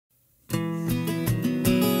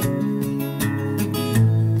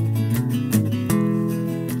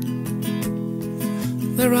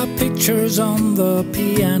There are pictures on the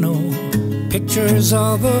piano, pictures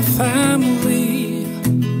of a family,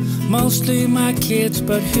 mostly my kids,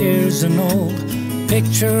 but here's an old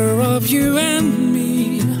picture of you and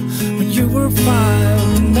me. When you were 5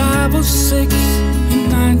 and I was 6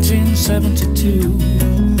 in 1972.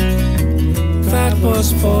 That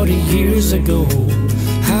was 40 years ago,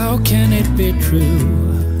 how can it be true?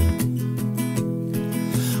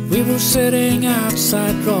 We were sitting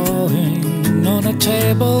outside drawing on a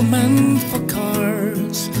table meant for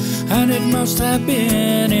cards, and it must have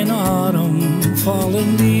been in autumn,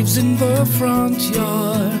 fallen leaves in the front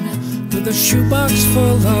yard, with a shoebox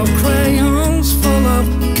full of crayons, full of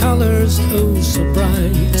colors, oh so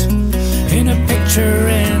bright. In a picture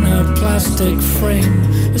in a plastic frame,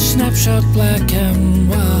 a snapshot black and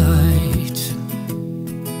white.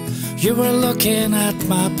 You were looking at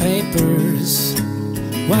my papers,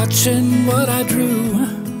 watching what I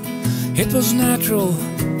drew. It was natural,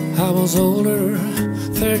 I was older,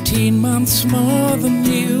 13 months more than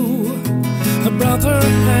you. A brother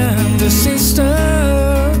and a sister,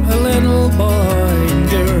 a little boy and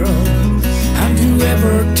girl. And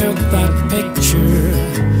whoever took that picture,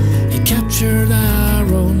 he captured our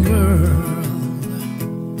own world.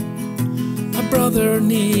 A brother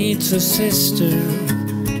needs a sister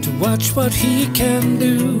to watch what he can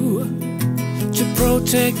do, to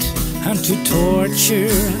protect and to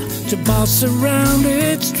torture, to boss around,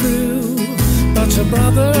 it's true. But a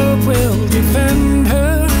brother will defend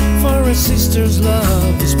her, for a sister's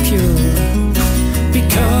love is pure,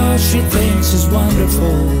 because she thinks he's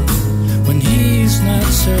wonderful when he's not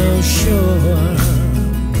so sure.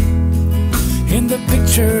 In the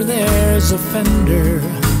picture there's a fender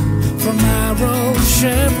from our old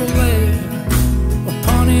Chevrolet, a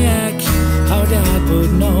Pontiac, how Dad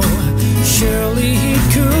would know, surely he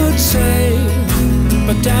could say.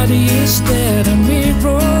 But Daddy is dead and we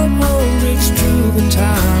roll, it's true, the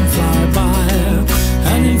time flies.